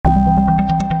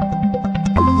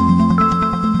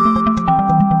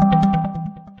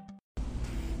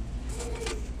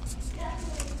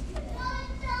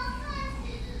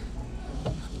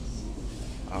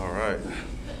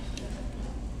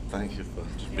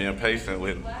being patient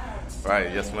with me.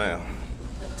 Right, yes, ma'am.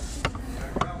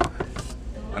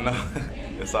 I know.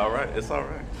 It's all right. It's all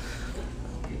right.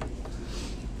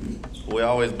 We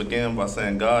always begin by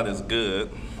saying God is good.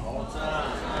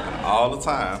 All the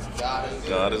time.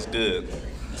 God is good.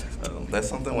 That's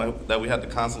something that we have to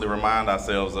constantly remind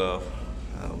ourselves of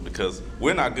because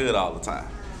we're not good all the time.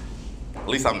 At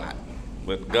least I'm not.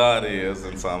 But God is,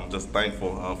 and so I'm just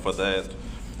thankful for that.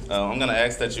 I'm going to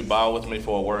ask that you bow with me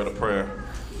for a word of prayer.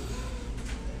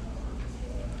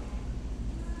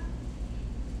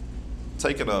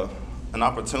 Taking an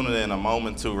opportunity and a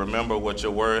moment to remember what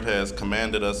your word has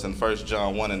commanded us in 1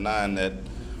 John 1:9, that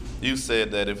you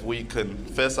said that if we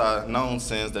confess our known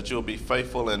sins, that you'll be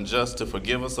faithful and just to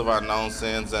forgive us of our known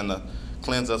sins and to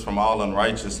cleanse us from all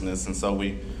unrighteousness. And so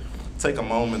we take a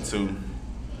moment to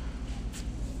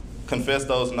confess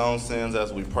those known sins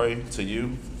as we pray to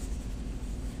you.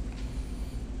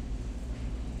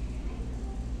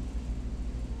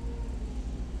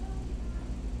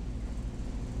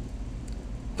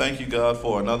 Thank you, God,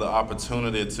 for another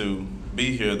opportunity to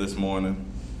be here this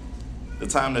morning. The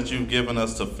time that you've given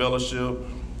us to fellowship,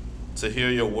 to hear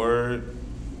your word,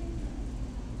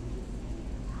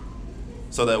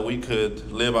 so that we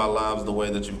could live our lives the way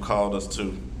that you've called us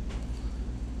to.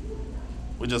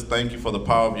 We just thank you for the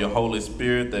power of your Holy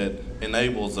Spirit that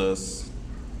enables us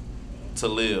to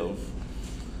live.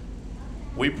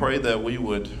 We pray that we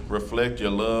would reflect your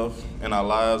love in our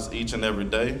lives each and every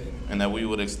day, and that we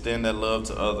would extend that love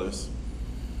to others.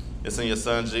 It's in your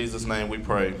Son, Jesus' name, we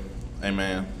pray.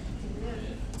 Amen.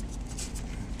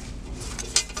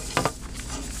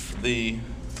 The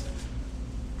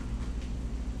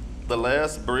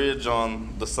last bridge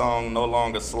on the song No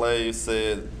Longer Slave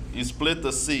said, "You split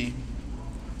the sea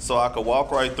so I could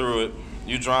walk right through it.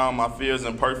 You drowned my fears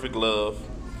in perfect love.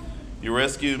 You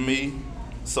rescued me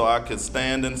so I could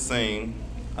stand and sing.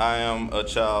 I am a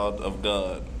child of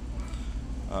God."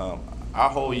 Our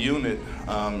whole unit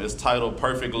is titled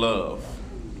Perfect Love.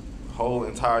 The whole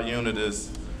entire unit is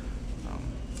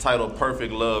titled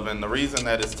Perfect Love. And the reason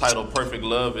that it's titled Perfect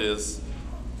Love is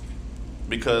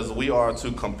because we are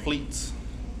to complete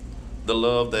the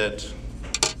love that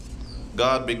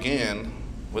God began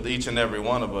with each and every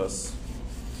one of us.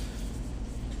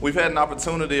 We've had an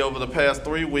opportunity over the past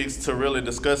 3 weeks to really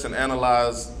discuss and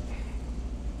analyze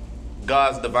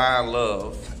God's divine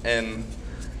love. And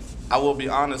I will be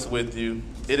honest with you,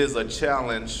 it is a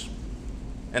challenge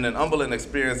and an humbling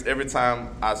experience every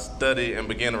time I study and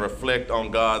begin to reflect on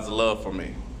God's love for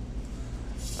me.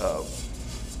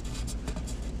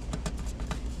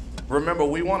 Remember,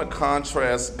 we want to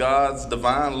contrast God's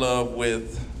divine love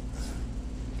with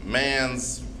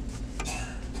man's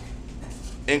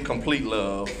incomplete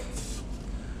love.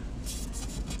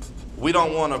 We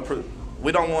don't want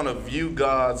to view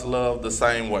God's love the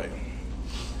same way.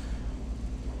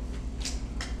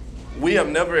 We have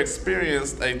never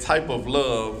experienced a type of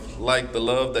love like the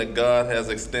love that God has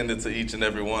extended to each and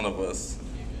every one of us.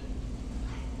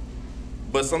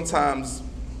 But sometimes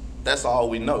that's all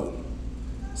we know.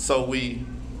 So we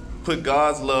put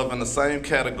God's love in the same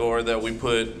category that we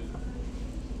put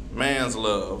man's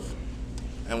love.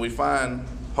 And we find,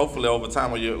 hopefully over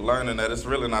time when you're learning, that it's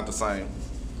really not the same.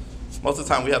 Most of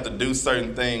the time we have to do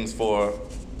certain things for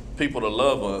people to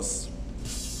love us,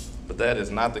 but that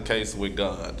is not the case with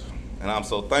God. And I'm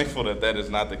so thankful that that is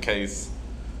not the case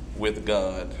with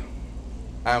God.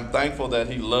 I'm thankful that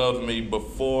he loved me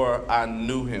before I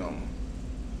knew him,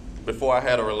 before I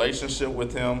had a relationship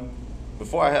with him,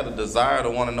 before I had a desire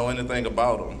to want to know anything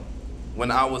about him.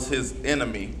 When I was his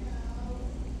enemy,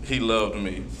 he loved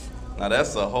me. Now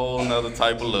that's a whole nother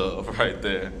type of love right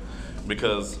there,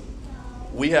 because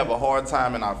we have a hard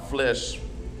time in our flesh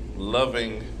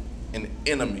loving an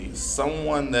enemy,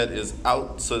 someone that is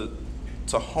out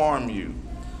to harm you.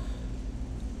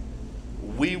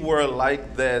 We were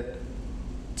like that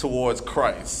towards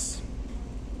Christ.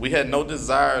 We had no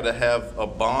desire to have a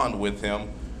bond with him.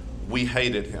 We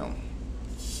hated him.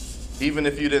 Even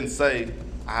if you didn't say,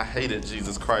 "I hated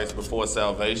Jesus Christ before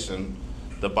salvation,"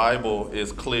 the Bible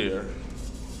is clear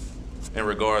in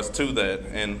regards to that.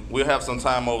 And we'll have some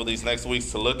time over these next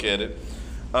weeks to look at it.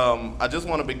 I just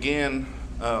want to begin.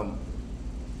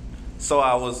 So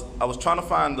I was trying to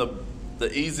find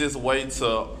the easiest way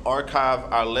to archive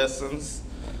our lessons.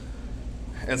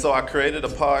 And so I created a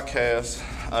podcast,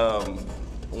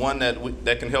 one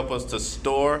that can help us to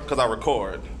store, because I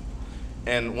record,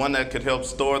 and one that could help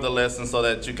store the lesson so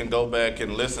that you can go back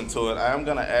and listen to it. I'm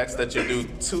going to ask that you do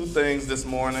two things this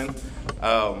morning.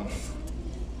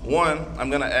 One, I'm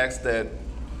going to ask that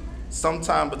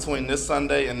sometime between this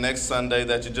Sunday and next Sunday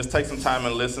that you just take some time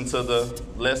and listen to the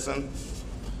lesson.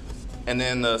 And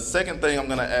then the second thing I'm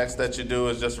going to ask that you do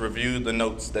is just review the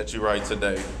notes that you write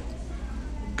today.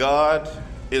 God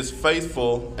is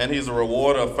faithful, and he's a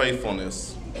rewarder of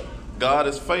faithfulness. God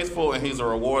is faithful, and he's a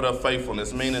rewarder of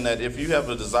faithfulness, meaning that if you have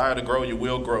a desire to grow, you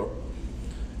will grow.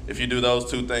 If you do those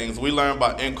two things, we learn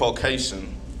by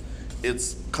inculcation.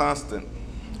 It's constant,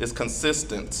 it's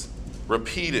consistent,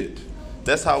 repeated.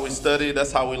 That's how we study,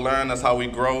 that's how we learn, that's how we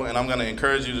grow, and I'm going to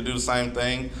encourage you to do the same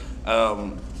thing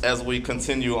as we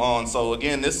continue on. So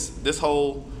again, this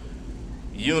whole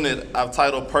unit I've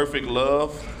titled Perfect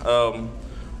Love.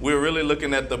 We're really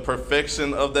looking at the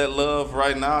perfection of that love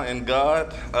right now in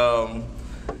God.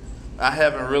 I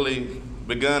haven't really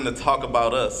begun to talk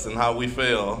about us and how we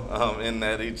fail in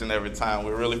that each and every time.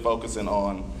 We're really focusing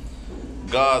on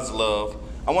God's love.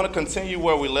 I want to continue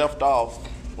where we left off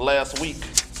last week.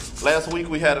 Last week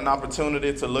we had an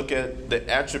opportunity to look at the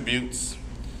attributes,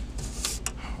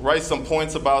 write some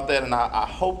points about that, and I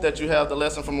hope that you have the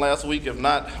lesson from last week. If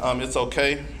not, it's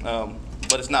okay,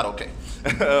 but it's not okay.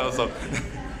 So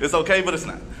it's okay, but it's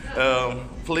not.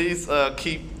 Please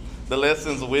keep the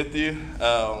lessons with you.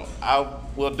 I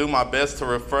will do my best to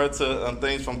refer to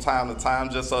things from time to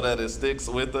time just so that it sticks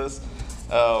with us.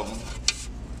 I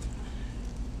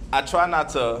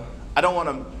don't want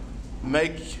to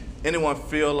make anyone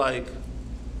feel like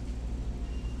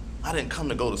I didn't come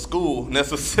to go to school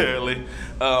necessarily,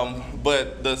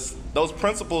 but those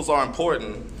principles are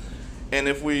important. And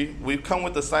if we come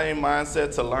with the same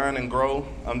mindset to learn and grow,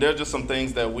 there are just some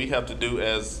things that we have to do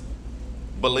as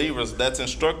believers that's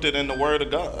instructed in the Word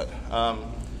of God,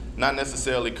 not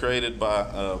necessarily created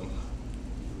by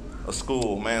a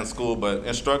school, man's school, but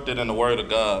instructed in the Word of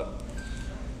God.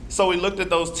 So we looked at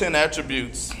those 10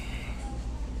 attributes: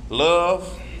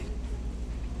 love,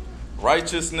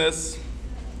 righteousness,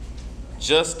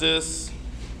 justice,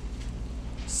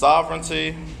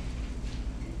 sovereignty,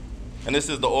 and this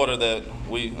is the order that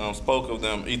we spoke of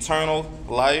them: eternal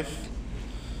life,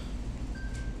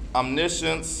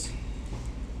 omniscience,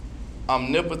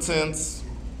 omnipotence,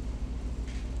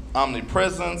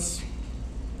 omnipresence,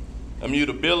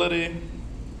 immutability,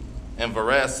 and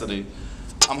veracity.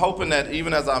 I'm hoping that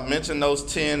even as I mentioned those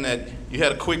 10, that you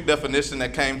had a quick definition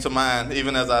that came to mind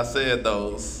even as I said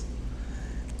those.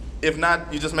 If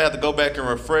not, you just may have to go back and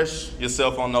refresh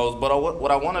yourself on those. But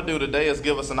what I want to do today is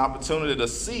give us an opportunity to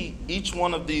see each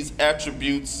one of these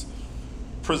attributes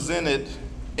presented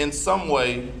in some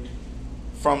way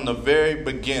from the very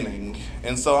beginning.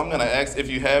 And so I'm going to ask, if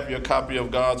you have your copy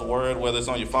of God's Word, whether it's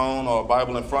on your phone or a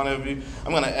Bible in front of you,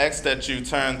 I'm going to ask that you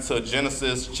turn to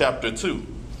Genesis chapter 2.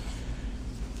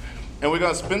 And we're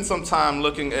going to spend some time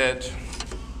looking at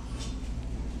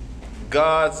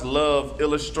God's love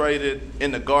illustrated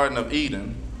in the Garden of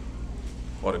Eden,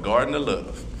 or the Garden of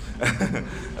Love,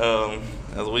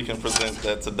 as we can present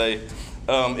that today.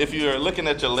 If you're looking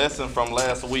at your lesson from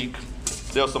last week,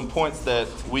 there are some points that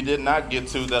we did not get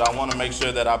to that I want to make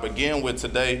sure that I begin with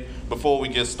today before we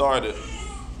get started.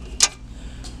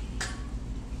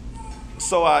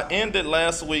 So I ended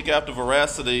last week after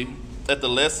veracity at the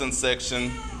lesson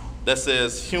section that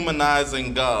says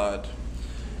humanizing God.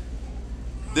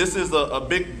 This is a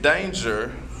big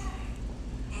danger,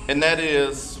 and that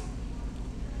is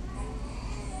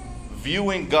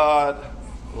viewing God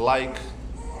like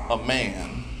a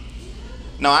man.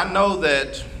 Now, I know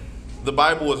that the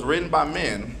Bible was written by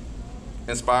men,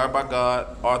 inspired by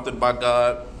God, authored by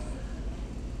God,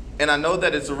 and I know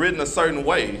that it's written a certain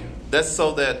way. That's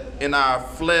so that in our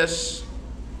flesh,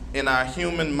 in our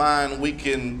human mind, we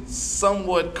can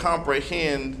somewhat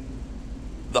comprehend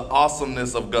the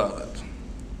awesomeness of God.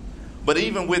 But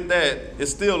even with that, it's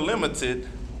still limited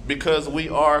because we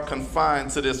are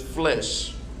confined to this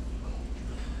flesh.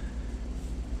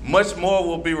 Much more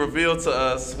will be revealed to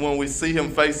us when we see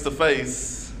him face to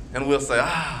face, and we'll say,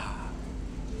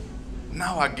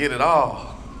 now I get it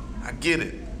all. I get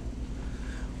it.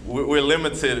 We're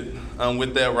limited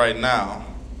with that right now.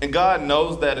 And God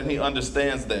knows that, and he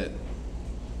understands that.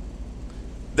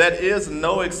 That is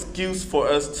no excuse for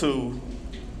us to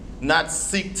not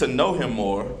seek to know him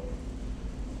more,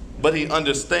 but he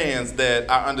understands that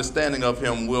our understanding of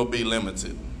him will be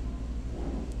limited.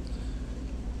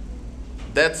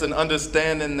 That's an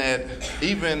understanding that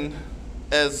even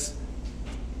as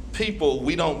people,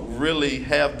 we don't really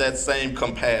have that same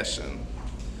compassion.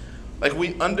 Like,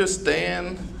 we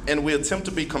understand and we attempt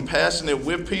to be compassionate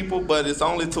with people, but it's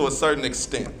only to a certain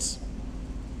extent.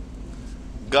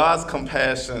 God's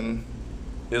compassion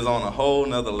is on a whole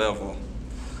nother level.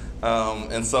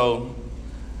 And so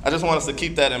I just want us to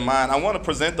keep that in mind. I want to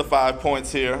present the 5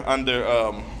 points here under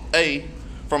A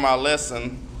from our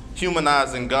lesson,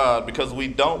 humanizing God, because we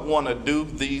don't want to do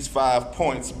these 5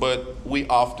 points, but we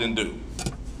often do.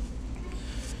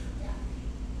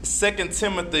 2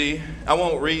 Timothy, I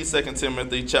won't read 2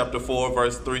 Timothy chapter 4,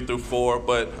 verse 3 through 4,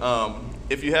 but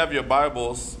if you have your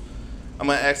Bibles, I'm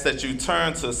going to ask that you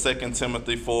turn to 2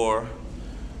 Timothy 4,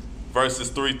 verses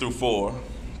 3 through 4.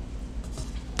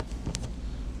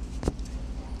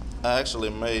 I actually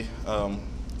may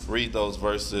read those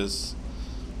verses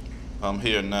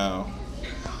here now.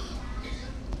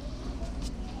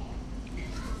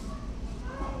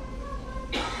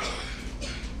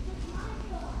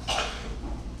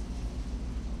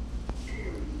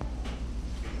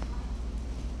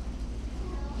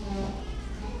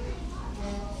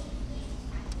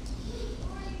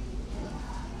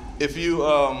 If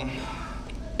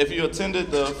you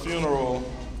attended the funeral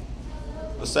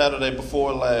the Saturday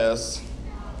before last,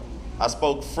 I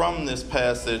spoke from this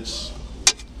passage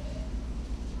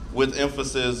with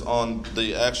emphasis on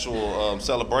the actual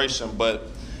celebration, but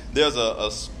there's a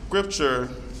scripture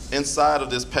inside of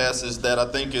this passage that I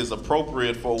think is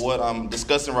appropriate for what I'm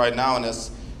discussing right now, and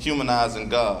that's humanizing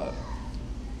God,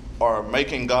 or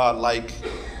making God like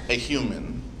a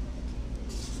human.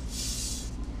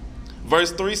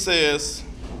 Verse 3 says,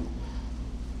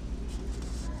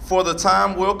 "For the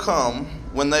time will come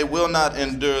when they will not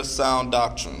endure sound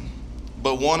doctrine,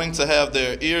 but wanting to have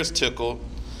their ears tickled,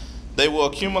 they will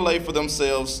accumulate for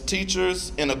themselves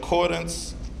teachers in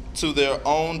accordance to their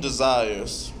own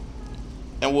desires,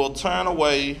 and will turn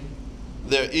away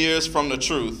their ears from the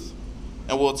truth,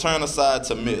 and will turn aside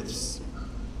to myths."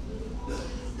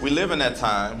 We live in that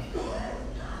time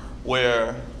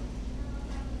where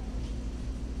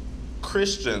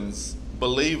Christians,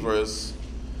 believers,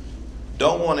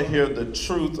 don't want to hear the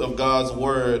truth of God's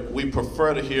word. We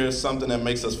prefer to hear something that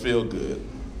makes us feel good.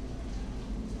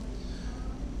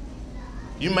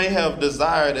 You may have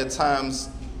desired at times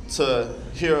to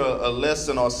hear a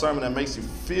lesson or a sermon that makes you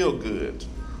feel good.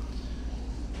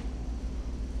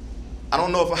 I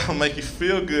don't know if I'll make you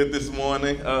feel good this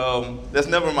morning. That's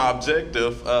never my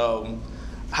objective.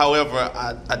 However,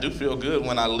 I do feel good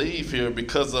when I leave here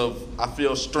because I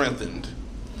feel strengthened.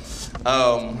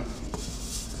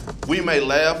 We may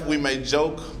laugh, we may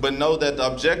joke, but know that the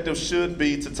objective should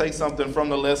be to take something from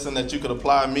the lesson that you could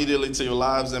apply immediately to your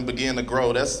lives and begin to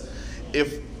grow. That's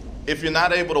if you're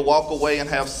not able to walk away and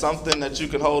have something that you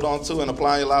can hold on to and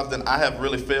apply in your life, then I have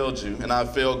really failed you, and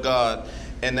I've failed God,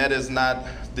 and that is not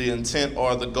the intent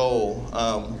or the goal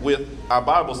with our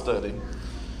Bible study.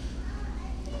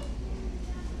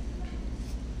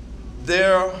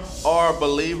 There are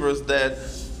believers that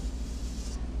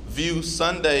view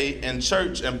Sunday and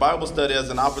church and Bible study as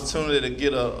an opportunity to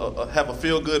get have a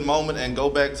feel-good moment and go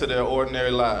back to their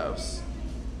ordinary lives.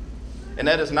 And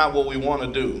that is not what we want to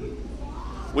do.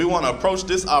 We want to approach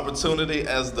this opportunity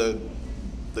as the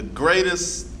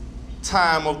greatest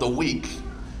time of the week,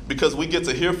 because we get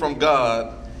to hear from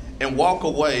God and walk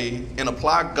away and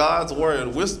apply God's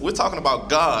word. We're talking about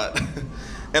God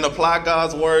and apply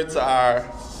God's word to our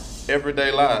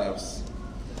everyday lives.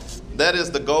 That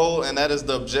is the goal, and that is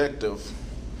the objective.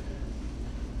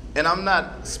 And I'm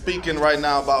not speaking right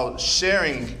now about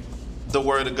sharing the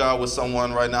word of God with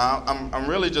someone right now. I'm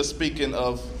really just speaking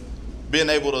of being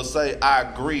able to say, I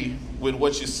agree with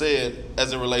what you said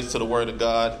as it relates to the word of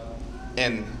God,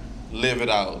 and live it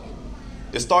out.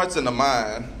 It starts in the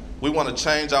mind. We want to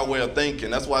change our way of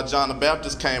thinking. That's why John the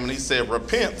Baptist came and he said,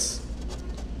 repent.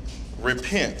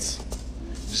 Repent.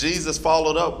 Jesus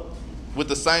followed up with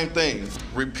the same thing.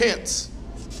 Repent.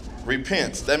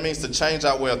 Repent. That means to change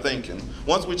our way of thinking.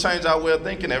 Once we change our way of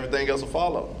thinking, everything else will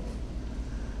follow.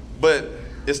 But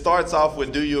it starts off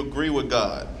with, do you agree with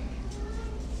God?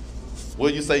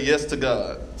 Will you say yes to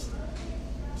God?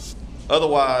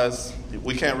 Otherwise,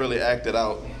 we can't really act it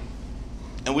out.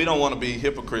 And we don't want to be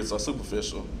hypocrites or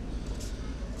superficial.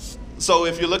 So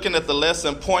if you're looking at the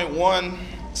lesson, point 1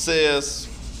 says,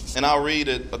 and I'll read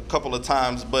it a couple of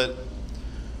times, but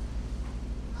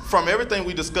from everything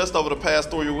we discussed over the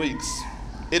past 3 weeks,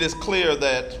 it is clear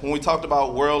that when we talked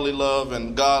about worldly love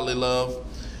and godly love,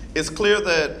 it's clear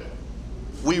that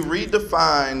we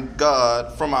redefine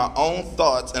God from our own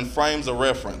thoughts and frames of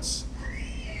reference.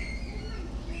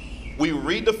 We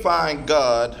redefine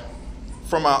God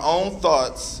from our own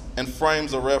thoughts and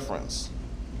frames of reference.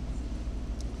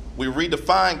 We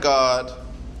redefine God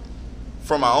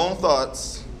from our own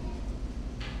thoughts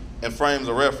and frames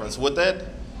of reference. What that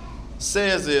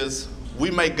says is we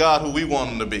make God who we want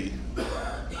him to be.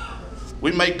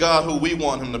 We make God who we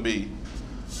want him to be.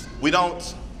 We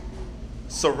don't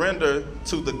surrender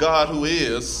to the God who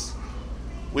is.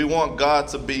 We want God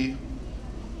to be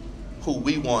who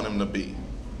we want him to be.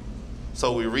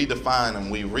 So we redefine them,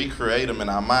 we recreate them in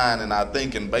our mind and our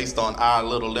thinking based on our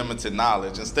little limited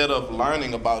knowledge. Instead of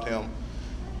learning about him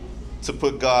to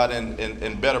put God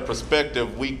in better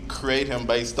perspective, we create him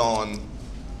based on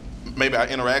maybe our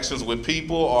interactions with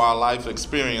people or our life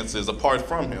experiences apart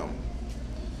from him.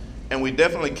 And we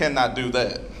definitely cannot do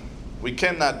that. We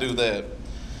cannot do that.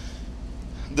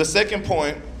 The second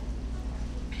point,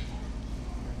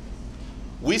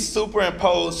 we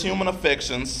superimpose human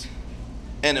affections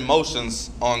and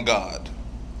emotions on God.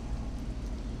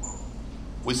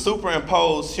 We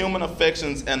superimpose human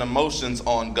affections and emotions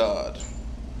on God.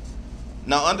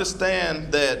 Now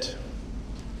understand that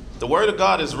the Word of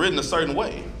God is written a certain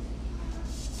way.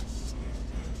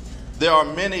 There are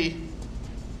many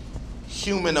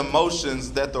human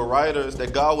emotions that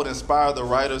God would inspire the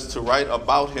writers to write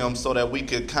about him so that we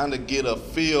could kind of get a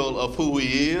feel of who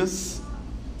he is.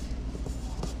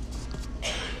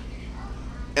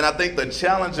 And I think the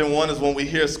challenging one is when we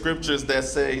hear scriptures that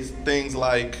say things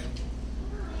like,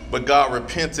 but God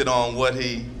repented on what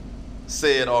he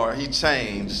said or he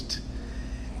changed.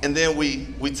 And then we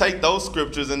take those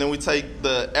scriptures and then we take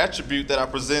the attribute that I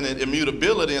presented,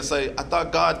 immutability, and say, I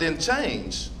thought God didn't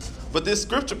change. But this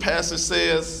scripture passage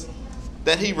says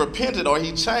that he repented or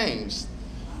he changed.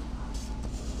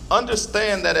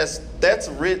 Understand that as that's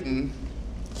written,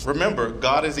 remember,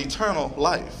 God is eternal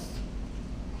life.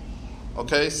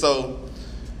 Okay, so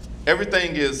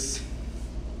everything is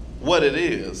what it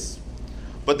is.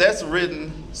 But that's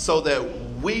written so that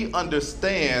we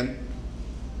understand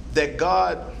that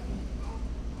God,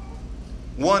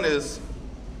 one, is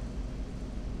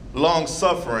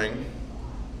long-suffering,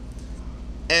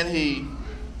 and he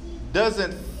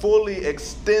doesn't fully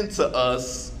extend to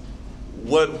us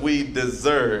what we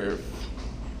deserve.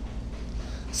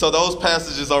 So those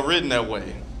passages are written that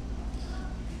way.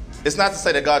 It's not to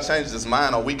say that God changes his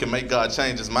mind or we can make God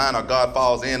change his mind or God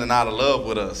falls in and out of love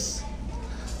with us.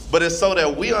 But it's so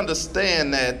that we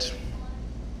understand that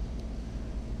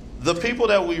the people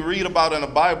that we read about in the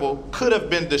Bible could have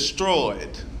been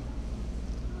destroyed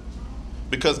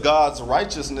because God's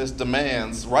righteousness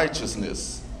demands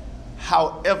righteousness.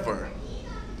 However,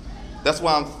 that's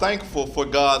why I'm thankful for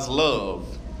God's love,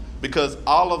 because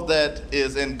all of that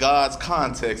is in God's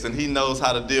context and he knows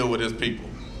how to deal with his people.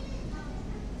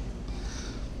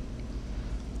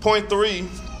 Point 3,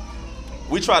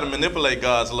 we try to manipulate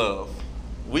God's love.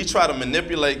 We try to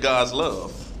manipulate God's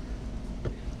love.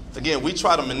 Again, we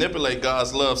try to manipulate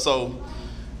God's love, so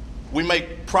we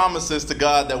make promises to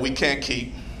God that we can't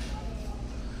keep.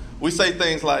 We say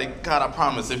things like, God, I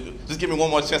promise, just give me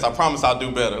one more chance, I promise I'll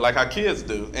do better, like our kids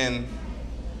do. And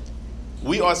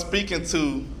we are speaking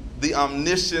to the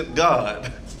omniscient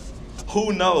God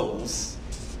who knows,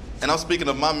 and I'm speaking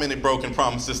of my many broken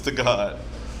promises to God,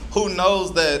 who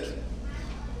knows that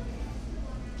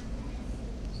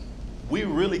we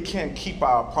really can't keep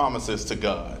our promises to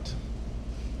God.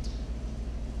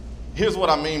 Here's what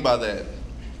I mean by that.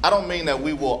 I don't mean that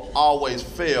we will always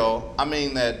fail. I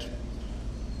mean that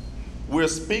we're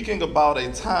speaking about a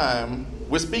time,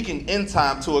 we're speaking in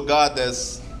time to a God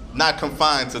that's not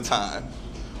confined to time.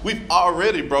 We've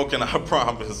already broken our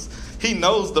promise. He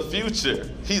knows the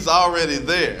future. He's already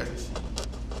there.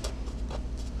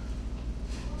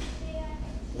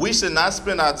 We should not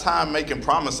spend our time making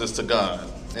promises to God.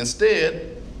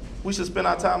 Instead, we should spend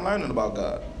our time learning about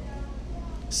God,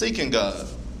 seeking God,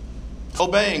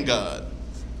 obeying God.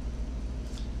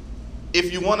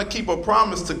 If you want to keep a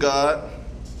promise to God,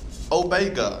 obey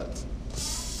God.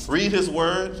 Read his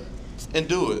word and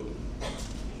do it.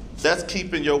 That's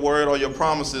keeping your word or your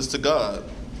promises to God.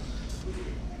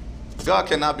 God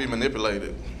cannot be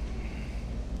manipulated.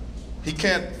 He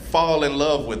can't fall in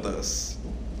love with us.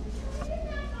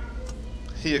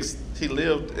 He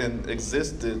lived and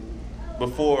existed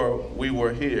before we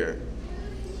were here.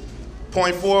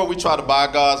 Point 4, we try to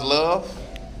buy God's love.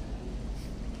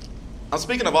 I'm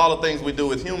speaking of all the things we do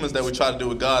with humans that we try to do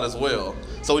with God as well.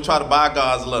 So we try to buy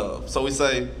God's love. So we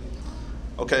say,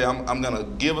 okay, I'm going to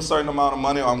give a certain amount of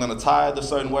money, or I'm going to tithe a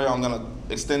certain way, or I'm going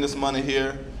to extend this money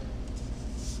here.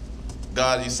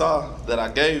 God, you saw that I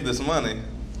gave this money.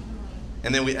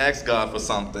 And then we ask God for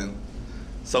something.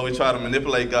 So we try to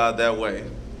manipulate God that way,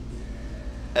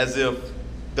 as if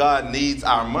God needs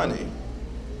our money.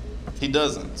 He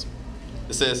doesn't.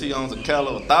 It says he owns a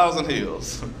cattle of 1,000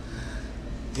 hills.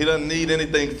 He doesn't need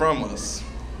anything from us.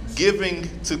 Giving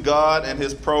to God and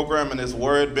his program and his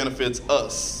word benefits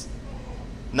us,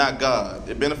 not God.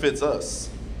 It benefits us.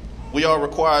 We are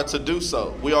required to do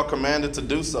so. We are commanded to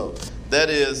do so. That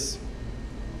is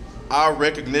our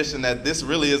recognition that this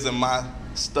really isn't my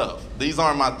stuff. These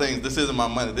aren't my things. This isn't my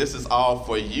money. This is all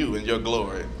for you and your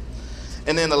glory.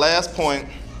 And then the last point,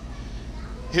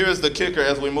 here is the kicker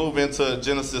as we move into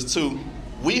Genesis 2.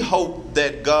 We hope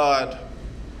that God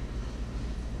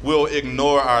will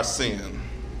ignore our sin.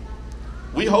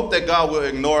 We hope that God will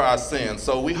ignore our sin.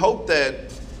 So we hope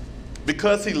that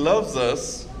because he loves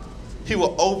us, he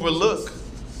will overlook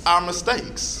our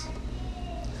mistakes.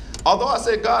 Although I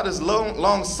said God is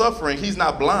long-suffering, he's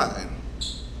not blind.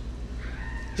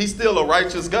 He's still a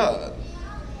righteous God.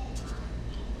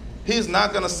 He's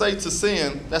not going to say to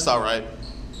sin, that's all right.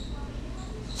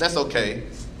 That's okay.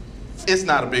 It's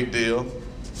not a big deal.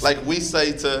 Like we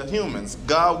say to humans.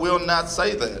 God will not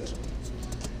say that.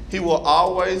 He will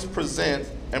always present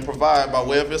and provide by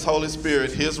way of his Holy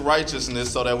Spirit his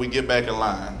righteousness so that we get back in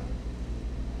line.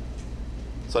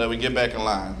 So that we get back in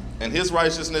line. And his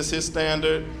righteousness, his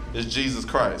standard, is Jesus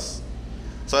Christ.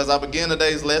 So as I begin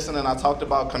today's lesson and I talked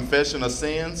about confession of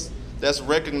sins, that's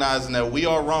recognizing that we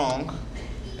are wrong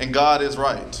and God is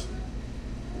right.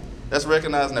 That's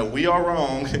recognizing that we are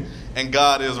wrong and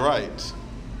God is right.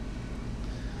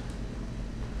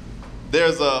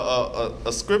 There's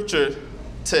a scripture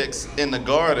text in the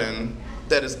garden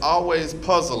that is always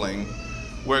puzzling,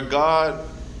 where God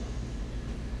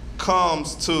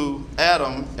comes to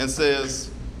Adam and says,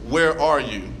 "Where are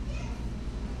you?"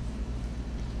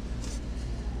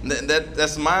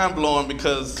 That's mind-blowing,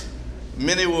 because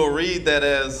many will read that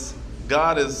as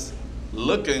God is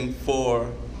looking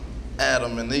for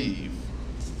Adam and Eve.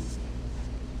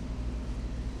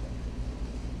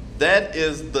 That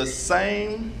is the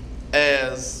same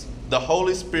as the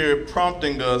Holy Spirit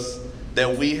prompting us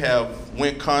that we have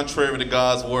went contrary to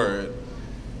God's word.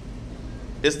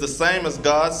 It's the same as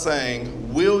God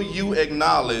saying, will you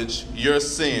acknowledge your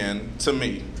sin to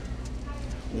me?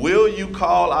 Will you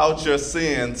call out your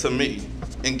sin to me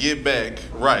and get back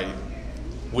right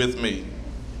with me?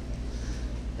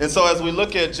 And so as we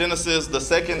look at Genesis, the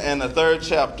 2nd and the 3rd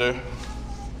chapter,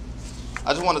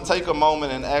 I just want to take a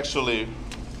moment and actually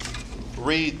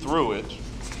read through it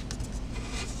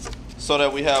so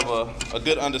that we have a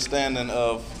good understanding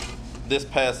of this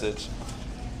passage.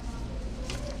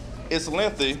 It's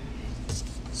lengthy,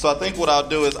 so I think what I'll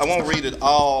do is I won't read it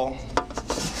all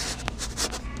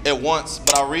at once,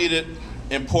 but I'll read it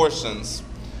in portions.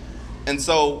 And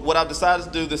so what I've decided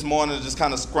to do this morning is just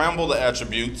kind of scramble the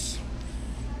attributes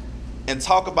and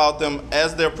talk about them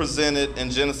as they're presented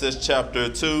in Genesis chapter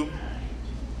 2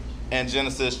 and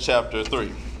Genesis chapter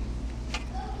 3.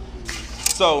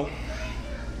 So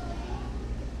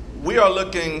we are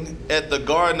looking at the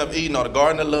Garden of Eden, or the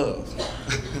Garden of Love.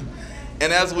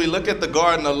 And as we look at the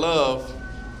Garden of Love,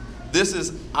 this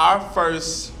is our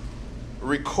first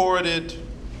recorded,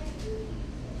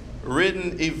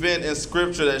 written event in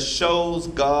Scripture that shows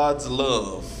God's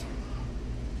love.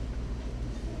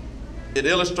 It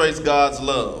illustrates God's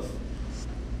love.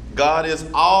 God is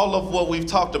all of what we've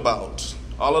talked about,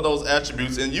 all of those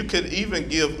attributes, and you could even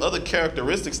give other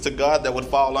characteristics to God that would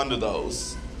fall under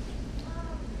those.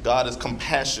 God is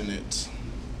compassionate,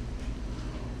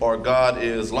 or God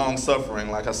is long-suffering,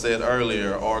 like I said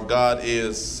earlier, or God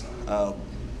is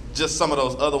just some of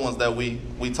those other ones that we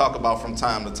talk about from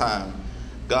time to time.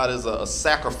 God is a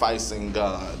sacrificing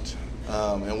God,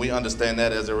 and we understand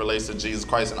that as it relates to Jesus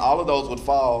Christ. And all of those would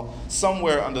fall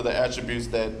somewhere under the attributes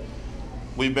that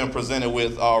we've been presented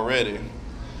with already.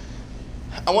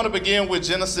 I want to begin with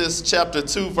Genesis chapter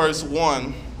 2, verse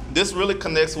 1. This really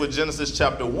connects with Genesis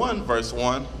chapter 1, verse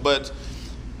 1. But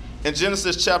in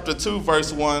Genesis chapter 2,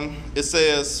 verse 1, it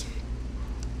says,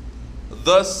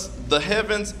 "Thus the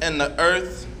heavens and the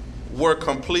earth were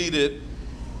completed,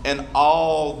 and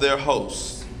all their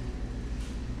hosts."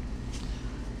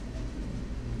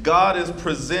 God is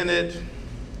presented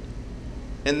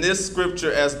in this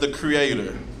scripture as the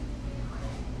creator.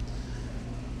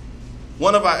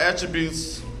 One of our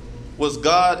attributes was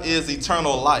God is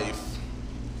eternal life.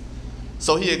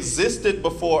 So he existed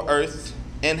before earth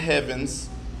and heavens,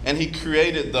 and he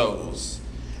created those.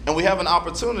 And we have an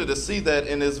opportunity to see that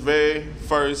in this very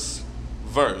first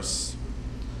verse.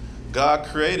 God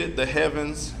created the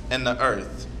heavens and the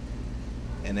earth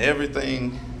and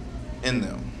everything in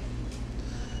them.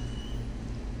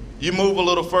 You move a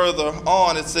little further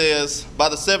on, it says, "By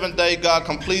the 7th day God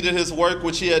completed his work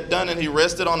which he had done, and he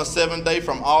rested on the 7th day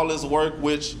from all his work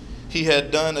which he had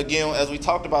done." Again, as we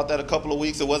talked about that a couple of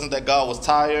weeks, it wasn't that God was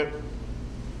tired.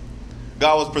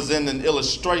 God was presenting an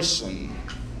illustration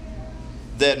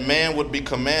that man would be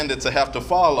commanded to have to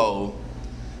follow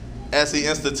as he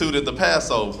instituted the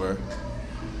Passover.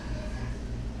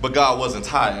 But God wasn't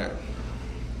tired.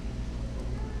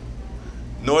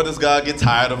 Nor does God get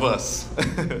tired of us.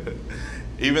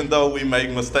 Even though we make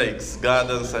mistakes, God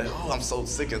doesn't say, oh, I'm so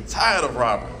sick and tired of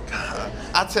Robert. God,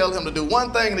 I tell him to do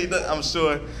one thing and he does. I'm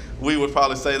sure we would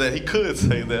probably say that. He could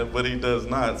say that, but he does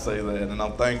not say that. And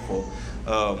I'm thankful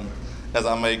as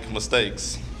I make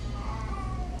mistakes.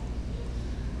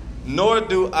 Nor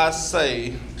do I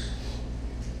say,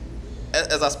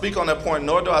 as I speak on that point,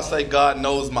 nor do I say God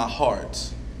knows my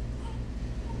heart.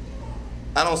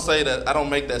 I don't say that, I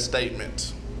don't make that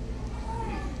statement.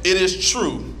 It is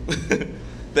true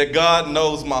that God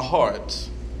knows my heart.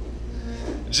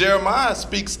 Jeremiah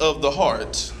speaks of the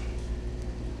heart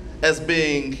as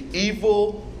being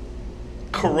evil,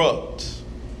 corrupt.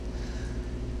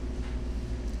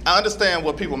 I understand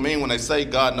what people mean when they say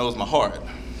God knows my heart.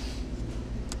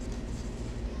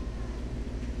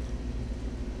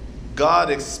 God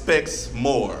expects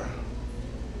more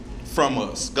from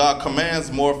us. God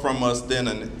commands more from us than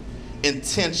an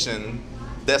intention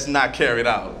that's not carried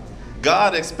out.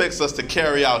 God expects us to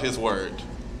carry out his word.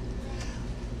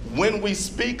 When we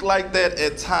speak like that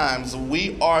at times,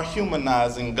 we are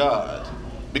humanizing God.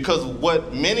 Because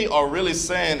what many are really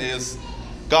saying is,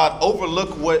 God,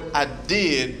 overlook what I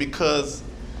did because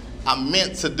I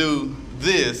meant to do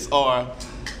this, or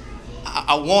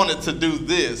I wanted to do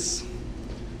this.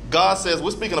 God says,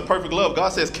 we're speaking of perfect love. God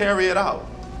says, carry it out.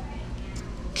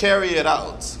 Carry it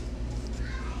out.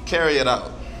 Carry it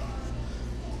out.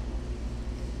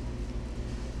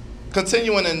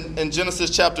 Continuing in Genesis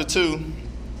chapter 2,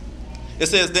 it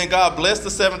says, then God blessed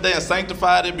the seventh day and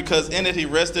sanctified it, because in it he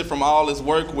rested from all his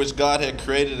work which God had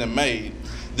created and made.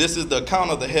 This is the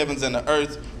account of the heavens and the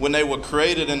earth when they were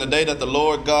created in the day that the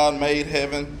Lord God made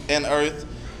heaven and earth.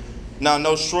 Now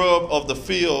no shrub of the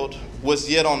field was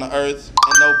yet on the earth,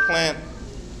 and no plant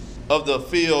of the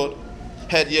field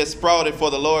had yet sprouted, for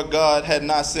the Lord God had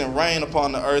not sent rain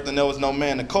upon the earth, and there was no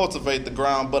man to cultivate the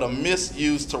ground, but a mist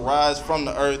used to rise from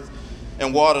the earth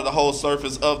and water the whole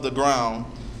surface of the ground.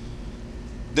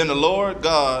 Then the Lord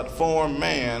God formed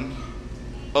man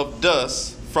of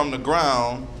dust from the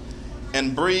ground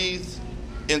and breathed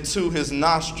into his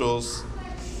nostrils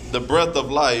the breath of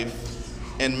life,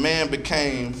 and man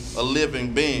became a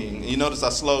living being. You notice I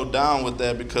slowed down with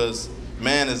that because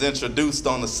man is introduced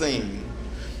on the scene.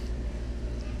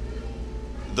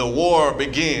 The war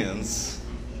begins.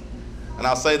 And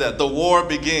I'll say that, the war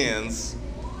begins.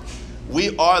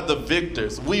 We are the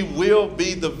victors. We will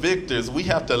be the victors. We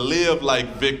have to live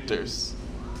like victors.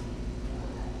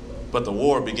 But the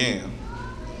war began.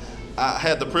 I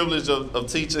had the privilege of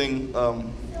teaching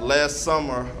last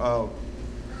summer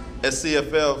at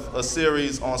CFF a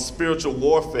series on spiritual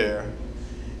warfare.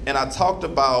 And I talked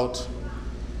about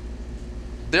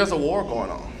there's a war going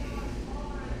on.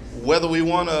 Whether we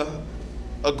want to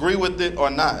agree with it or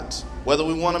not, whether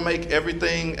we want to make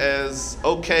everything as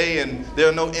okay and there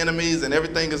are no enemies and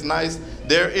everything is nice,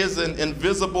 there is an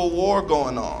invisible war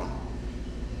going on.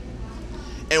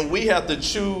 And we have to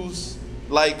choose,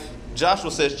 like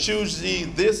Joshua says, choose ye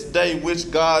this day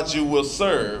which God you will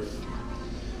serve.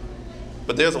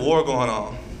 But there's a war going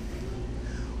on.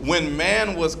 When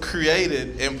man was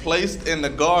created and placed in the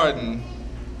garden,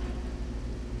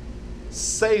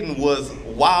 Satan was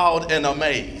wild and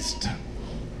amazed.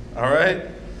 All right?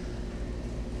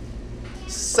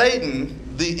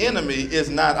 Satan, the enemy, is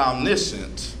not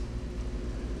omniscient,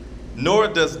 nor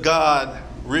does God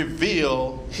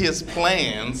reveal his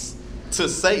plans to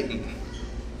Satan.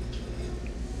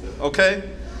 Okay?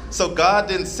 So God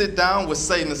didn't sit down with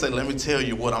Satan and say, let me tell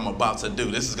you what I'm about to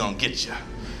do. This is going to get you.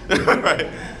 Right?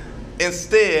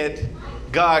 Instead,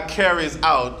 God carries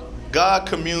out, God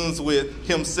communes with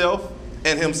himself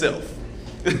and himself.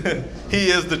 He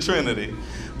is the Trinity.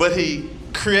 But he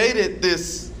created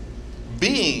this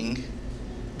being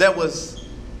that was,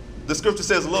 the scripture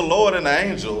says, a little lower than the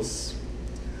angels,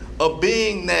 a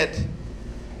being that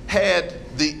had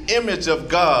the image of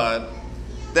God,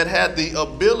 that had the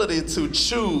ability to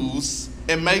choose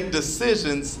and make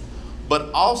decisions,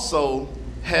 but also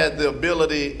had the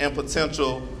ability and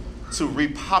potential to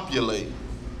repopulate,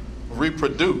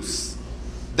 reproduce.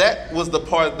 That was the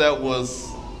part that was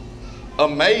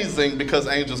amazing, because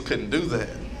angels couldn't do that.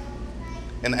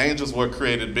 And angels were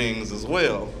created beings as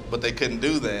well, but they couldn't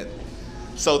do that.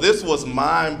 So this was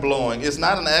mind-blowing. It's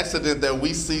not an accident that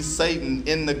we see Satan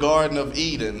in the Garden of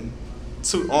Eden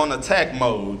on attack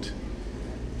mode.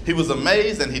 He was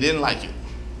amazed and he didn't like it.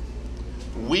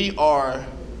 We are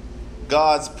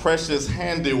God's precious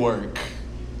handiwork.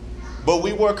 But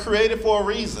we were created for a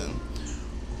reason.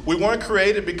 We weren't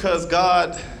created because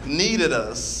God needed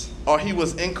us or he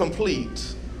was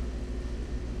incomplete.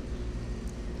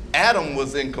 Adam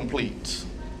was incomplete.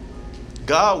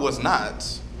 God was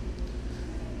not.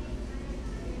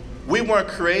 We weren't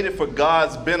created for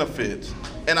God's benefit.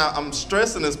 And I'm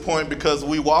stressing this point because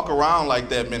we walk around like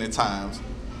that many times.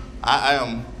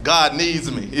 God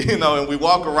needs me, and we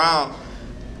walk around.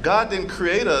 God didn't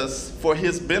create us for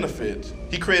his benefit.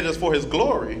 He created us for his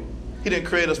glory. He didn't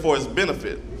create us for his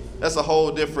benefit. That's a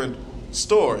whole different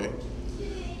story.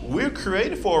 We're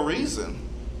created for a reason.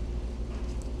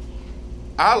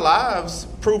 Our lives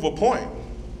prove a point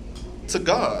to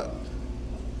God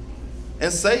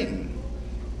and Satan.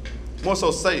 More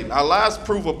so Satan. Our lives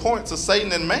prove a point to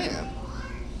Satan and man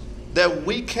that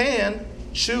we can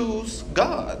choose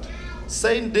God.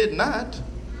 Satan did not.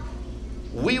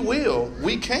 We will.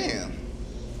 We can.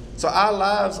 So our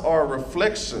lives are a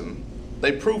reflection.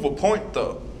 They prove a point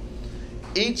though.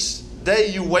 Each day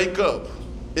you wake up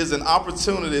is an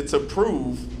opportunity to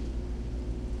prove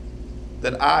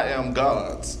that I am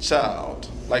God's child,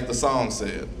 like the song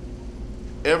said.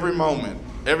 Every moment,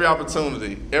 every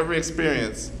opportunity, every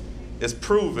experience is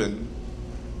proven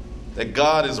that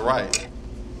God is right.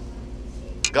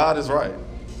 God is right.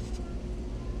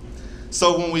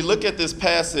 So when we look at this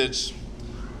passage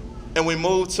and we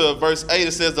move to verse 8,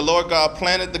 it says, the Lord God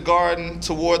planted the garden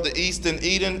toward the east in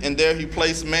Eden, and there he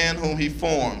placed man whom he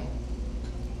formed.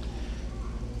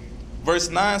 Verse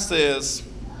 9 says,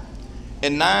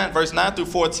 verse 9 through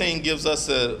 14 gives us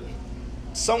a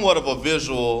somewhat of a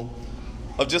visual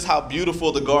of just how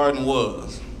beautiful the garden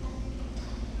was.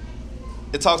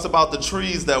 It talks about the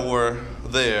trees that were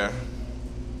there,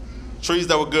 trees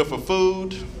that were good for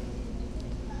food.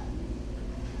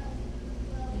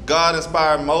 God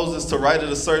inspired Moses to write it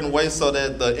a certain way so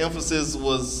that the emphasis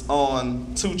was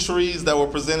on two trees that were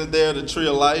presented there, the tree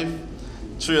of life,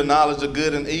 tree of knowledge of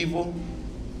good and evil.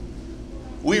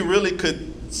 We really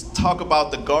could talk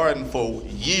about the garden for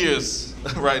years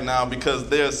right now because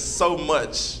there's so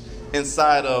much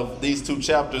inside of these two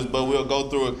chapters, but we'll go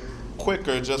through it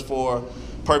quicker just for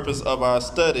purpose of our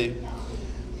study.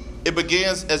 It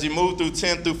begins as you move through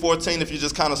 10 through 14. If you're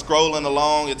just kind of scrolling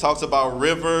along, it talks about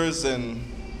rivers and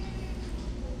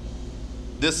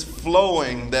this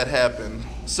flowing that happened.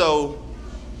 So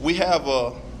we have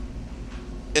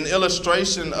an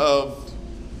illustration of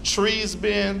trees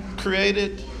being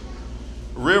created,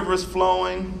 rivers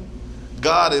flowing.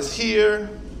 God is here.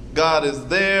 God is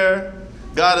there.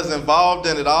 God is involved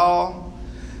in it all.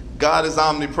 God is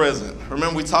omnipresent.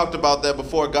 Remember, we talked about that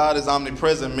before. God is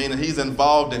omnipresent, meaning he's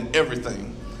involved in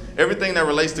everything. Everything that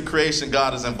relates to creation,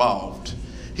 God is involved.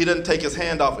 He doesn't take his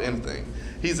hand off anything.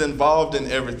 He's involved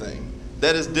in everything.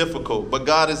 That is difficult, but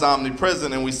God is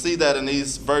omnipresent, and we see that in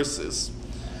these verses.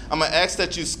 I'm going to ask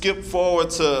that you skip forward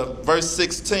to verse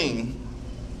 16.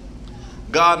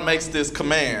 God makes this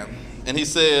command, and he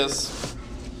says,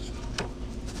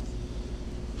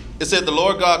 it said, the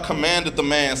Lord God commanded the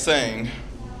man, saying,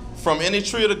 from any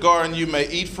tree of the garden you may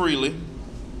eat freely.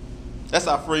 That's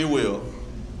our free will.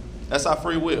 That's our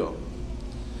free will.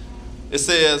 It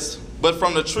says, but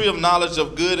from the tree of knowledge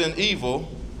of good and evil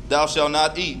thou shalt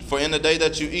not eat, for in the day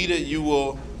that you eat it, you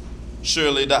will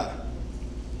surely die.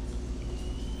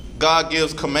 God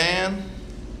gives command.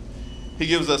 He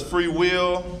gives us free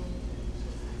will.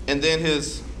 And then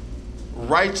his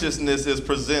righteousness is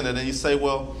presented. And you say,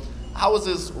 well, how is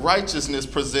his righteousness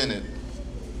presented?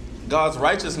 God's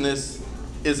righteousness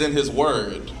is in his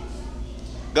word.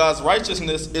 God's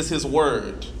righteousness is his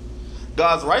word.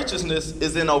 God's righteousness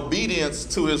is in obedience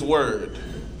to his word,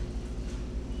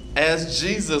 as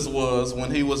Jesus was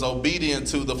when he was obedient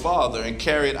to the Father and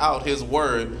carried out his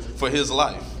word for his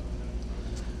life.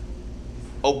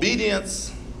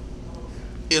 Obedience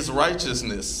is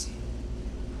righteousness.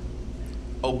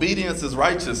 Obedience is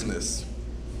righteousness.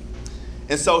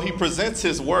 And so he presents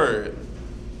his word.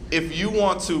 If you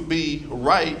want to be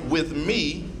right with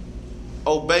me,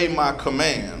 obey my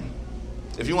command.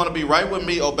 If you want to be right with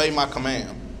me, obey my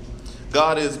command.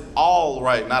 God is all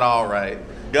right, not all right.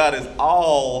 God is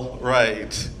all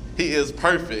right. He is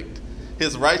perfect.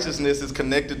 His righteousness is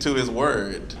connected to his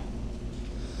word.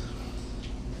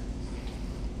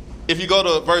 If you go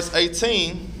to verse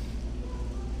 18,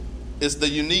 it's the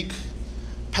unique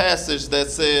passage that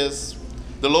says,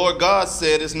 the Lord God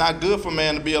said, it's not good for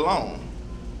man to be alone.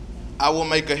 I will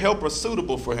make a helper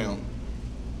suitable for him.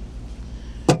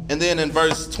 And then in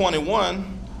verse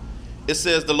 21, it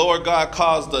says, the Lord God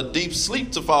caused a deep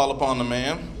sleep to fall upon the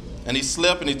man, and he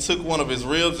slept, and he took one of his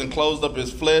ribs and closed up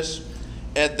his flesh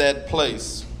at that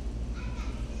place.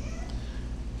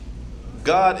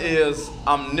 God is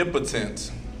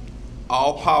omnipotent,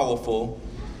 all-powerful.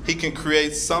 He can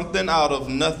create something out of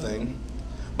nothing,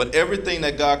 but everything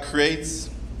that God creates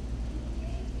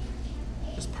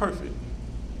is perfect.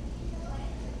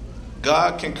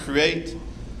 God can create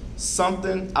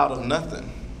something out of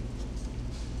nothing.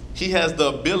 He has the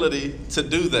ability to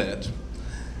do that.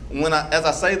 As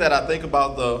I say that, I think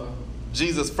about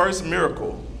Jesus' first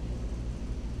miracle,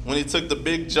 when he took the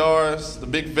big jars, the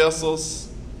big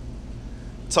vessels,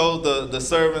 told the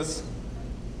servants,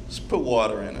 just put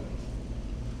water in it.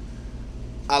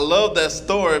 I love that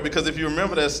story because if you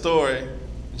remember that story,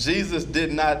 Jesus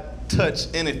did not touch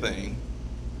anything.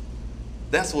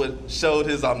 That's what showed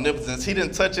his omnipotence. He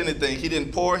didn't touch anything. He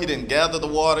didn't pour. He didn't gather the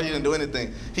water. He didn't do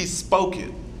anything. He spoke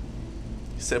it.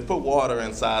 He said, put water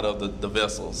inside of the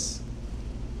vessels.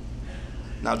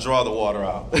 Now draw the water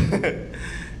out.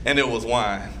 And it was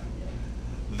wine.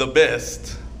 The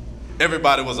best.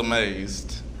 Everybody was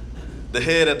amazed. The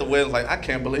head at the wedding was like, I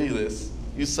can't believe this.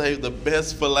 You saved the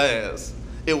best for last.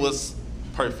 It was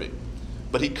perfect.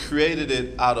 But he created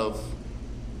it out of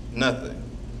nothing,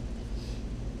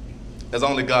 as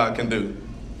only God can do.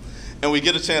 And we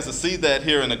get a chance to see that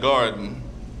here in the garden.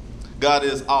 God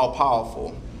is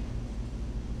all-powerful.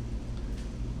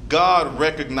 God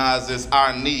recognizes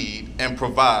our need and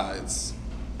provides,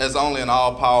 as only an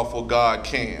all-powerful God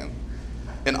can.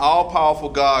 An all-powerful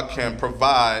God can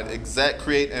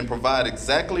create and provide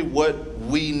exactly what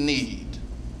we need.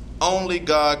 Only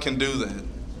God can do that.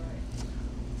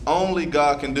 Only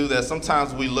God can do that.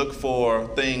 Sometimes we look for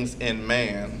things in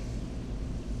man.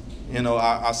 You know,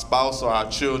 our spouse or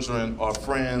our children or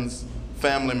friends,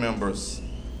 family members,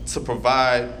 to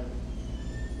provide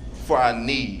for our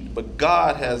need. But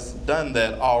God has done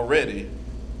that already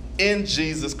in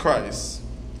Jesus Christ.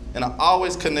 And I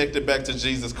always connect it back to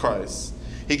Jesus Christ.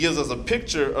 He gives us a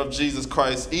picture of Jesus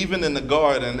Christ even in the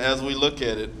garden as we look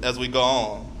at it, as we go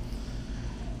on.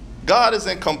 God is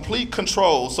in complete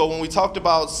control. So when we talked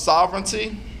about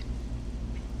sovereignty,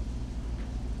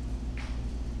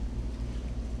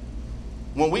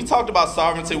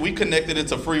 we connected it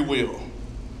to free will.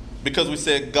 Because we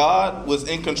said God was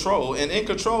in control. And in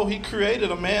control, he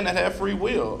created a man that had free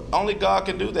will. Only God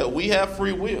can do that. We have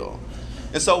free will.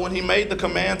 And so when he made the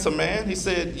command to man, he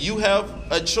said, you have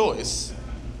a choice.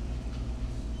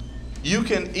 You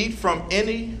can eat from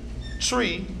any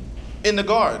tree in the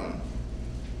garden.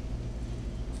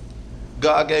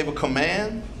 God gave a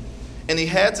command, and he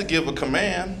had to give a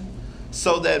command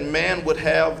so that man would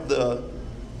have the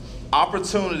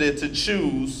opportunity to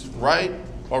choose right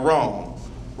or wrong.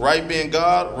 Right being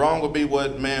God, wrong would be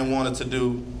what man wanted to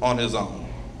do on his own.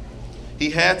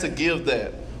 He had to give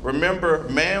that. Remember,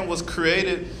 man was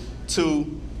created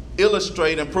to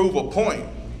illustrate and prove a point.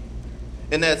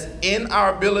 And that's in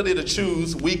our ability to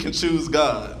choose, we can choose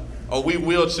God, or we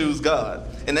will choose God.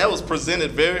 And that was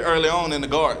presented very early on in the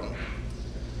garden.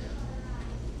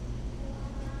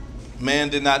 Man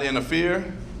did not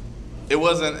interfere.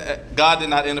 God did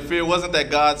not interfere. It wasn't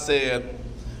that God said,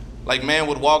 like man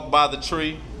would walk by the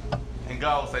tree and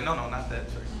God would say, no, not that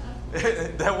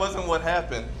tree. That wasn't what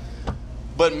happened.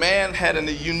 But man had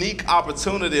a unique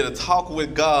opportunity to talk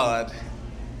with God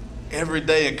every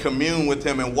day and commune with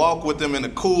him and walk with him in the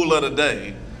cool of the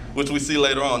day, which we see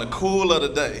later on, the cool of the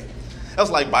day. That was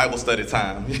like Bible study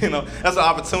time, you know. That's an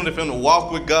opportunity for him to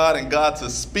walk with God and God to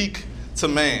speak to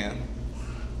man.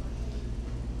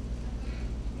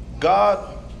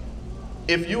 God,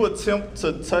 if you attempt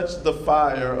to touch the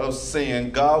fire of sin,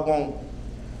 God won't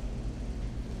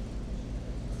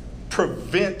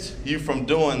prevent you from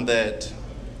doing that,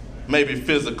 maybe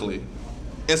physically.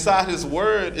 Inside his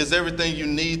word is everything you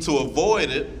need to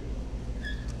avoid it,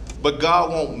 but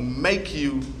God won't make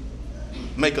you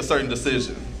make a certain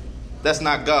decision. That's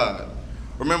not God.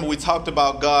 Remember, we talked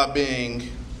about God being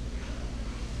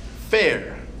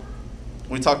fair.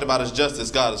 We talked about his justice.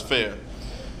 God is fair.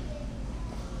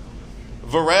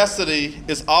 Veracity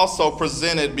is also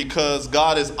presented because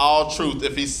God is all truth.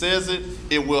 If he says it,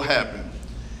 it will happen.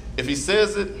 If he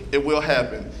says it, it will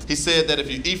happen. He said that if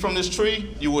you eat from this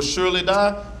tree, you will surely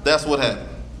die. That's what happened.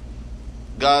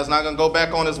 God's not going to go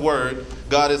back on his word.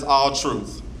 God is all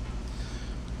truth.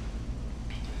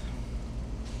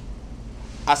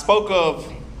 I spoke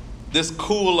of this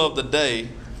cool of the day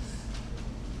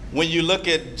when you look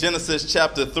at Genesis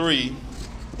chapter 3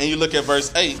 and you look at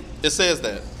verse 8. It says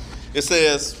that. It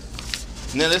says,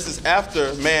 now this is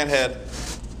after man had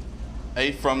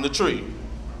ate from the tree.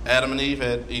 Adam and Eve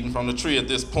had eaten from the tree at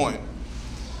this point.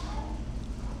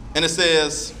 And it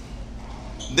says,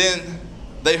 then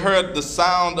they heard the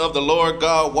sound of the Lord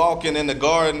God walking in the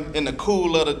garden in the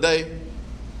cool of the day.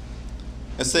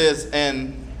 It says,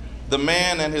 and the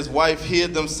man and his wife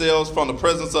hid themselves from the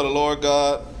presence of the Lord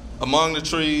God among the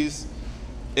trees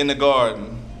in the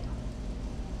garden.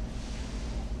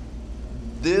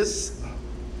 This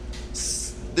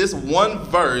one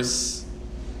verse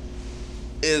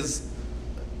is,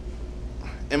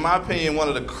 in my opinion, one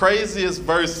of the craziest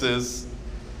verses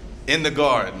in the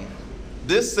garden.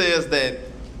 This says that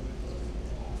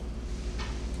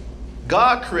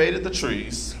God created the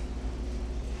trees.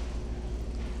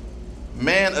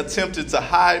 Man attempted to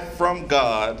hide from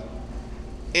God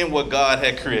in what God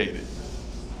had created.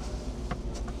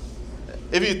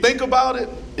 If you think about it,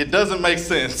 it doesn't make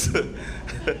sense.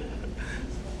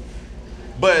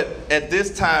 But at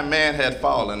this time, man had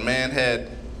fallen. Man had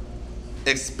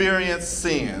experienced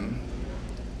sin.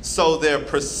 So their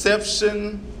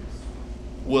perception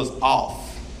was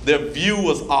off. Their view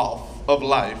was off of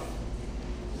life.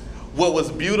 What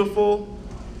was beautiful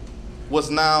was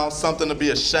now something to be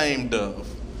ashamed of.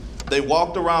 They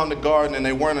walked around the garden and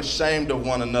they weren't ashamed of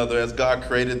one another as God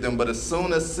created them. But as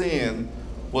soon as sin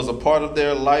was a part of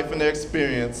their life and their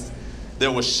experience,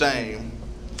 there was shame.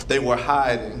 They were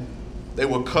hiding. They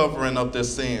were covering up their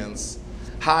sins,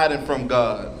 hiding from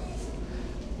God.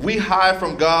 We hide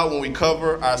from God when we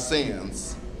cover our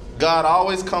sins. God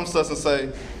always comes to us and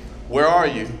says, "Where are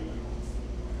you?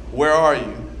 Where are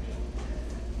you?"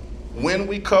 When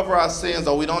we cover our sins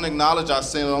or we don't acknowledge our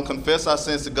sins, don't confess our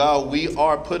sins to God, we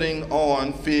are putting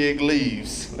on fig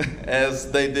leaves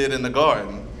as they did in the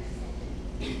garden.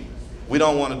 We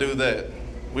don't want to do that.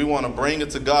 We want to bring it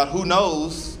to God, who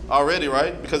knows already,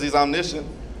 right? Because he's omniscient.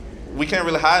 We can't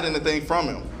really hide anything from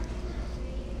him.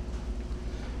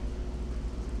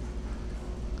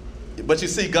 But you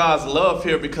see God's love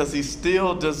here because he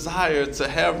still desired to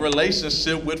have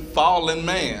relationship with fallen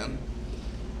man.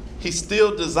 He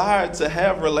still desired to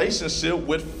have relationship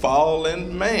with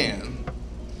fallen man.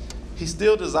 He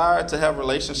still desired to have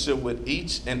relationship with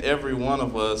each and every one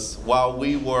of us while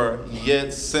we were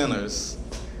yet sinners.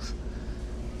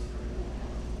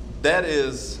 That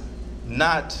is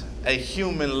not a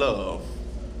human love.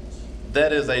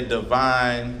 That is a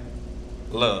divine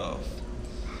love.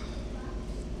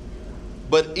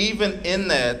 But even in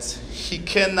that, he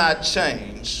cannot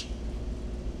change.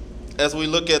 As we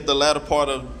look at the latter part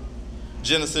of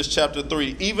Genesis chapter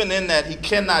 3, even in that, he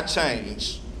cannot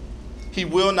change. He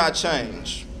will not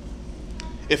change.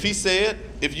 If he said,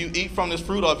 if you eat from this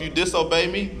fruit or if you disobey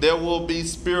me, there will be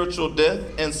spiritual death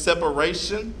and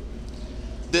separation,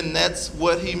 then that's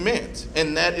what he meant.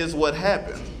 And that is what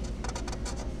happened.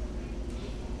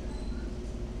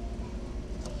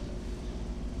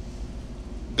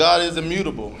 God is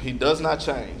immutable. He does not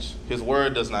change. His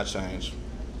word does not change.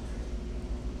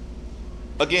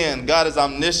 Again, God is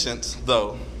omniscient,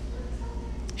 though.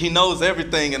 He knows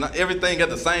everything and everything at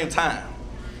the same time.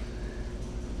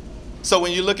 So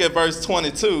when you look at verse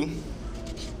 22,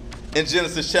 in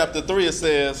Genesis chapter 3, it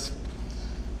says,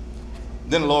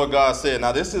 then the Lord God said,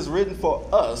 now this is written for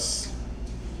us.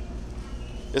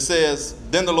 It says,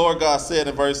 then the Lord God said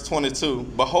in verse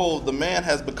 22, behold, the man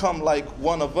has become like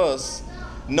one of us,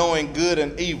 knowing good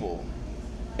and evil.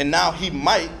 And now he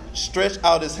might stretch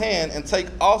out his hand and take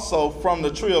also from the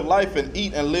tree of life and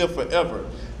eat and live forever.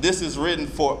 This is written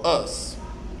for us.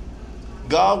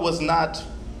 God was not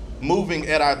moving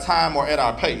at our time or at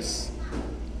our pace.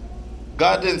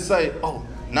 God didn't say, oh,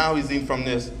 now he's eating from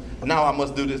this. Now I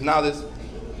must do this. Now this.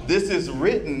 This is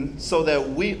written so that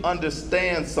we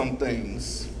understand some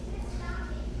things.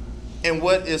 And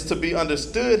what is to be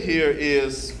understood here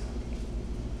is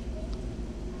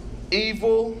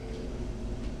evil,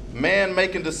 man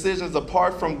making decisions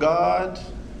apart from God,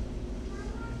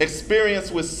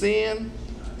 experience with sin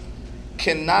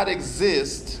cannot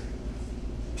exist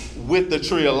with the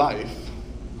tree of life.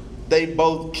 They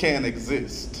both can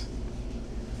exist.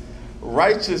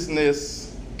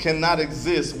 Righteousness cannot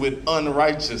exist with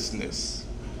unrighteousness.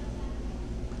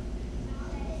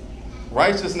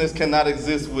 Righteousness cannot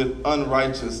exist with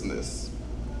unrighteousness.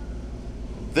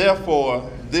 Therefore,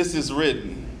 this is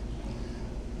written.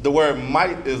 The word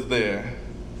might is there.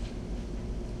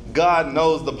 God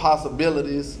knows the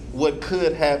possibilities, what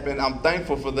could happen. I'm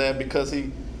thankful for that because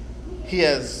he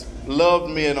has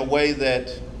loved me in a way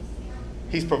that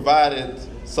he's provided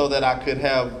so that I could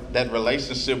have that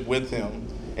relationship with him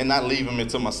and not leave him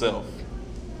into myself.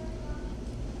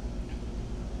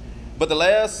 But the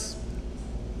last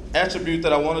attribute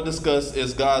that I want to discuss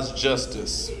is God's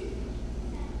justice.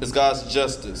 It's God's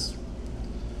justice.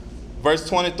 Verse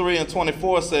 23 and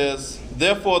 24 says,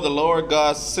 therefore the Lord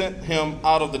God sent him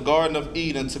out of the Garden of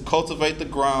Eden to cultivate the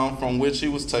ground from which he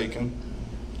was taken.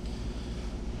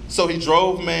 So he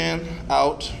drove man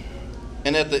out,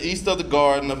 and at the east of the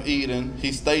Garden of Eden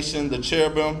he stationed the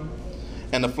cherubim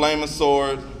and the flaming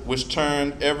sword, which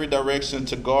turned every direction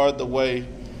to guard the way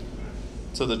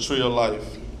to the tree of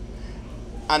life.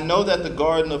 I know that the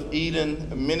Garden of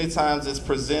Eden many times is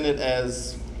presented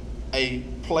as a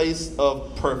place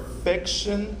of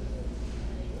perfection,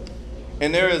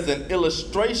 and there is an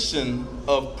illustration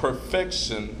of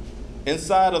perfection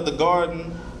inside of the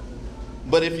garden.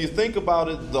 But if you think about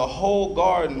it, the whole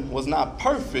garden was not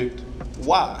perfect.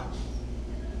 Why?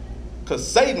 Because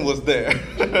Satan was there,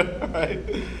 right?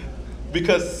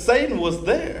 Because Satan was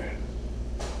there.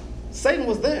 Satan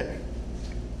was there.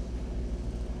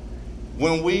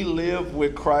 When we live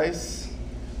with Christ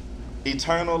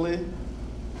eternally,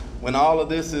 when all of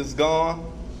this is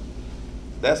gone,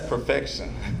 that's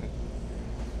perfection.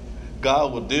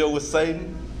 God will deal with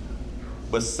Satan,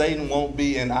 but Satan won't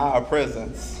be in our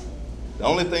presence. The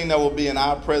only thing that will be in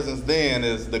our presence then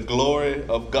is the glory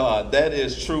of God. That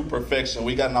is true perfection.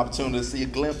 We got an opportunity to see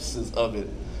glimpses of it,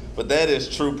 but that is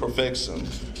true perfection.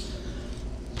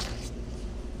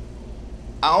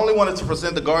 I only wanted to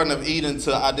present the Garden of Eden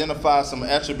to identify some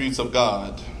attributes of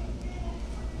God.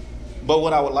 But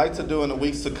what I would like to do in the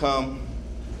weeks to come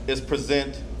is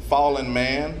present fallen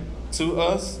man to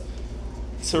us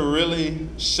to really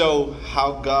show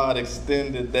how God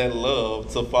extended that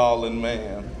love to fallen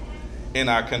man in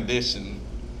our condition.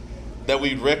 That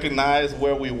we recognize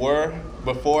where we were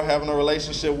before having a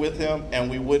relationship with him,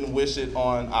 and we wouldn't wish it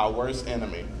on our worst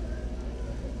enemy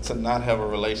to not have a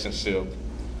relationship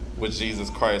with Jesus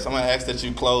Christ. I'm going to ask that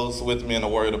you close with me in a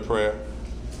word of prayer.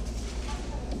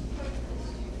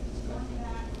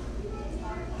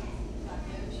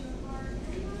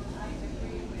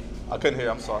 I couldn't hear,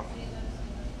 I'm sorry.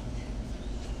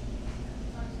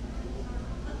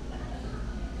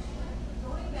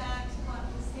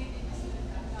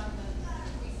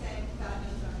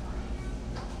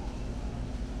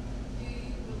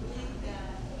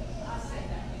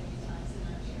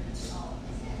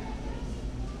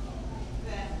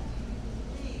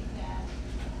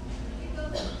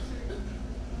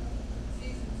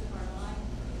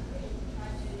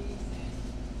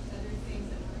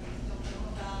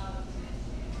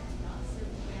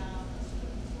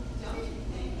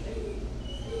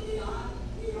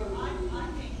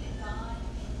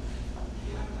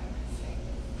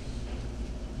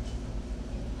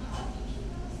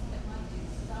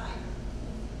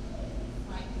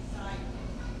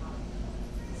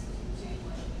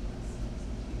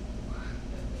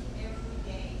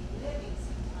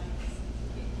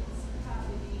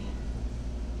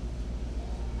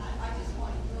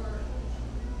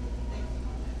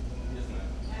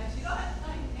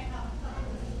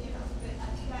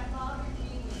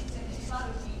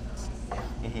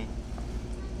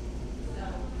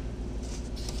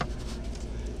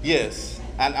 Yes,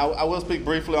 and I will speak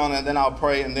briefly on it, and then I'll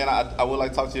pray, and then I would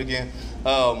like to talk to you again.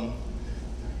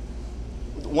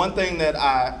 One thing that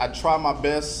I try my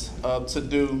best to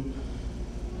do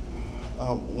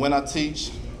when I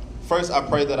teach, first I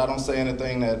pray that I don't say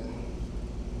anything that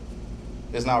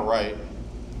is not right.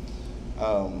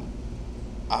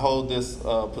 I hold this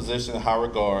position in high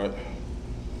regard,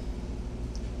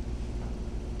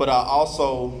 but I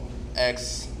also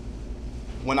ask,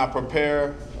 when I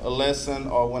prepare a lesson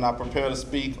or when I prepare to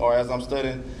speak or as I'm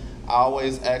studying, I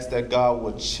always ask that God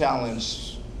would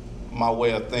challenge my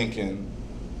way of thinking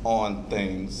on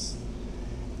things.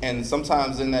 And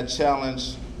sometimes in that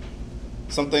challenge,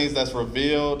 some things that's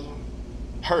revealed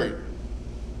hurt.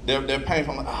 They're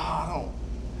painful. I'm like, I don't.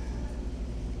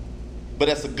 But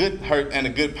that's a good hurt and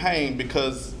a good pain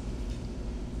because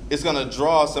it's going to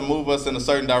draw us and move us in a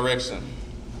certain direction.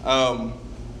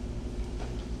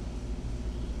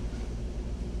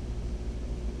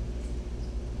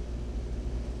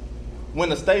 When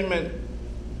a statement,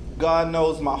 God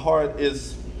knows my heart,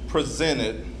 is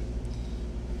presented,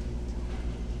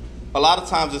 a lot of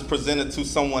times it's presented to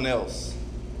someone else.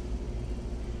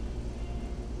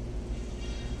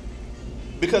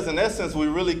 Because in essence, we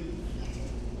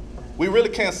really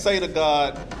can't say to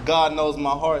God, God knows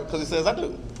my heart, because he says, I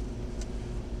do.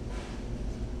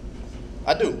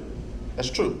 I do. That's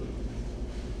true.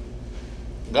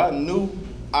 God knew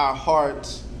our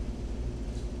heart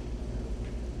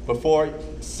before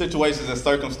situations and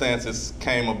circumstances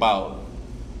came about.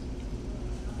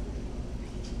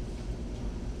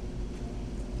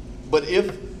 But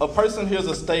if a person hears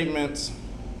a statement,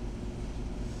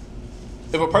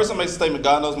 if a person makes a statement,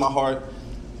 God knows my heart,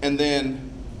 and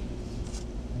then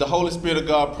the Holy Spirit of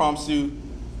God prompts you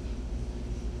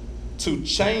to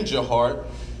change your heart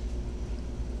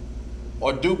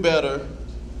or do better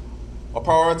or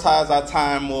prioritize our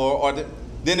time more,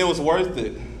 then it was worth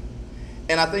it.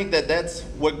 And I think that that's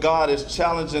what God is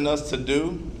challenging us to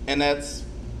do, and that's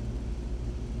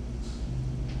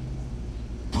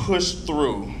push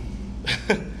through.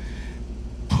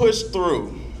 Push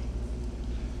through.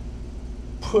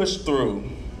 Push through.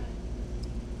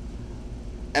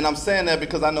 And I'm saying that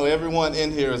because I know everyone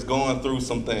in here is going through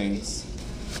some things.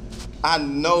 I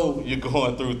know you're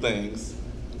going through things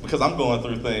because I'm going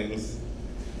through things.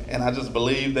 And I just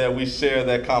believe that we share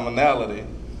that commonality.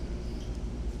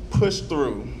 Push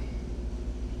through.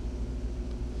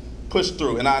 Push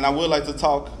through. And I would like to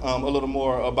talk a little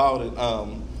more about it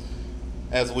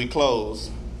as we close.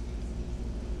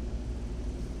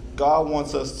 God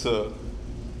wants us to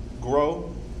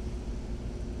grow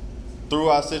through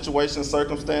our situation,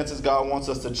 circumstances. God wants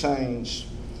us to change.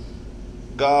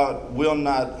 God will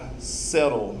not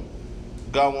settle.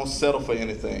 God won't settle for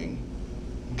anything.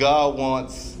 God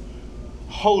wants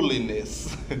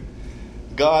holiness.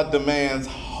 God demands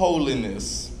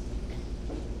holiness.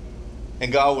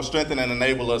 And God will strengthen and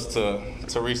enable us to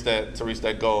reach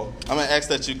that goal. I'm going to ask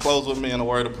that you close with me in a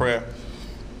word of prayer.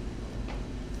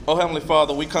 Oh, Heavenly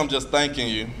Father, we come just thanking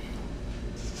you.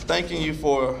 Thanking you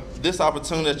for this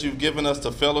opportunity that you've given us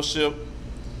to fellowship.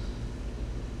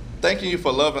 Thanking you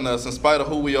for loving us in spite of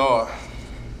who we are.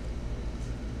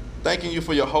 Thanking you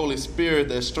for your Holy Spirit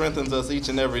that strengthens us each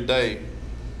and every day.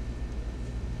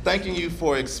 Thanking you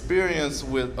for experience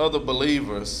with other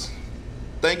believers.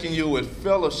 Thanking you with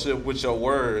fellowship with your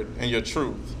word and your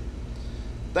truth.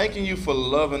 Thanking you for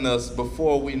loving us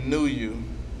before we knew you.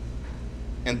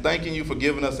 And thanking you for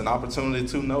giving us an opportunity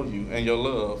to know you and your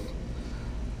love.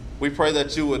 We pray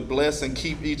that you would bless and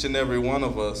keep each and every one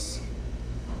of us.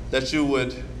 That you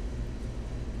would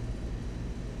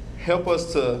help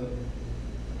us to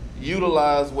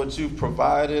utilize what you've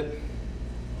provided.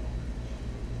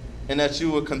 And that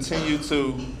you would continue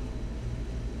to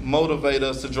motivate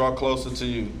us to draw closer to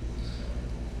you.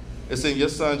 It's in your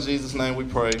Son, Jesus' name we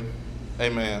pray.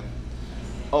 Amen.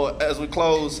 Oh, as we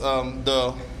close,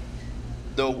 the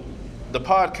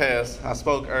podcast, I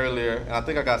spoke earlier, and I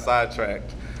think I got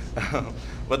sidetracked.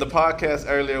 But the podcast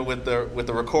earlier with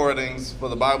the recordings for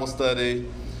the Bible study,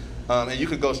 and you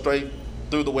could go straight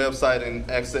through the website and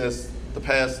access the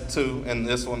past two, and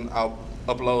this one I'll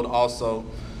upload also.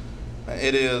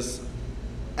 It is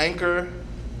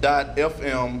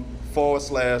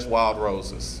anchor.fm/Wild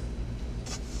Roses.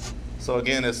 So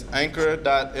again, it's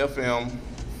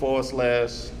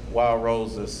anchor.fm/Wild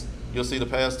Roses. You'll see the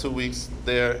past 2 weeks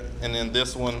there, and then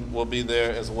this one will be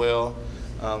there as well,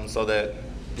 so that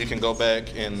you can go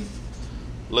back and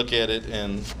look at it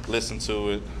and listen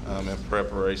to it in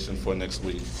preparation for next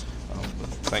week.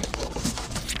 Thank you.